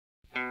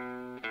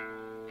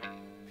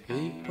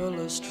People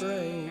are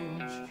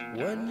strange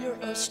when you're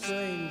a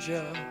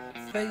stranger.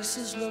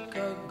 Faces look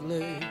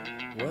ugly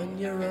when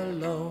you're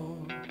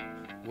alone.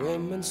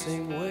 Women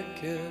seem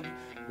wicked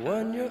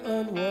when you're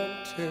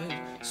unwanted.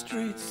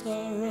 Streets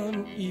are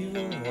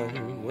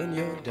uneven when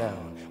you're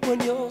down. When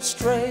you're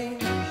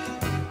strange,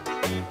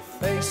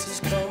 faces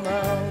come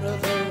out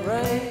of the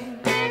rain.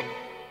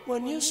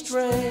 When you're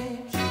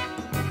strange,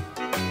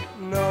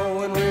 no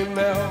one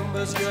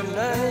remembers your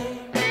name.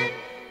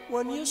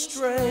 When you're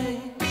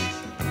strange,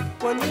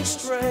 when you're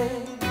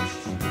strange,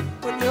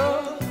 when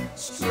you're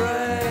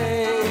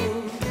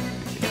strange.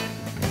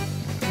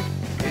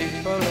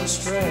 People are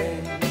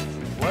strange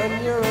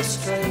when you're a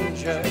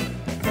stranger.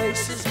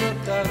 Faces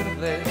look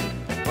ugly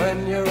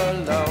when you're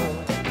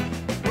alone.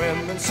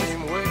 Women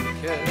seem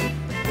wicked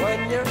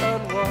when you're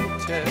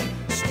unwanted.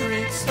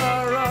 Streets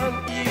are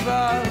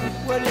uneven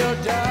when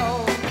you're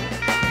down.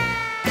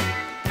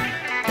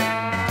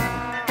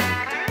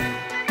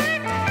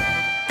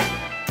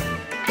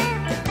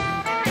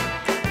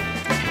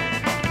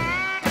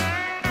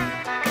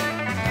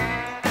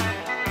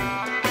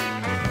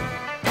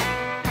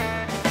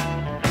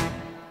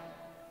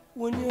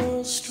 When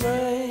you're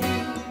strange,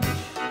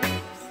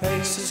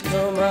 faces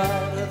come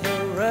out of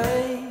the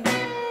rain.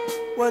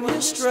 When you're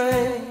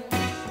strange,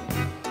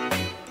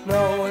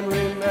 no one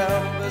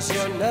remembers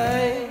your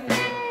name.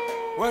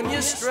 When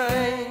you're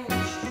strange,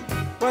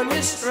 when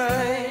you're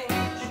strange,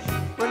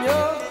 when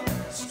you're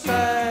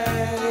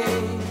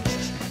strange.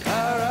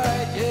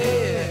 Alright,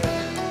 yeah.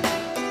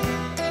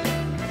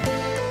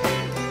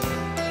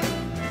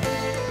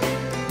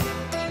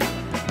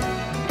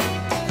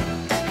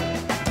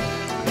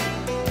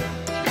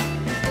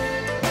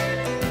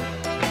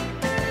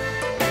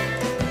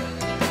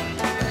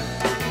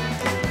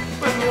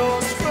 When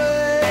you're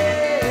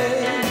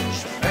strange,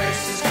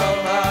 faces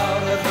come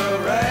out of the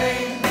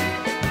rain.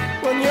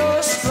 When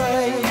you're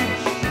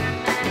strange,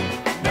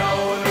 no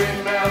one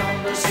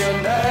remembers your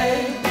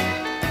name.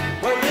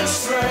 When you're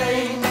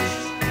strange,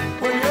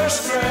 when you're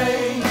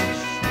strange.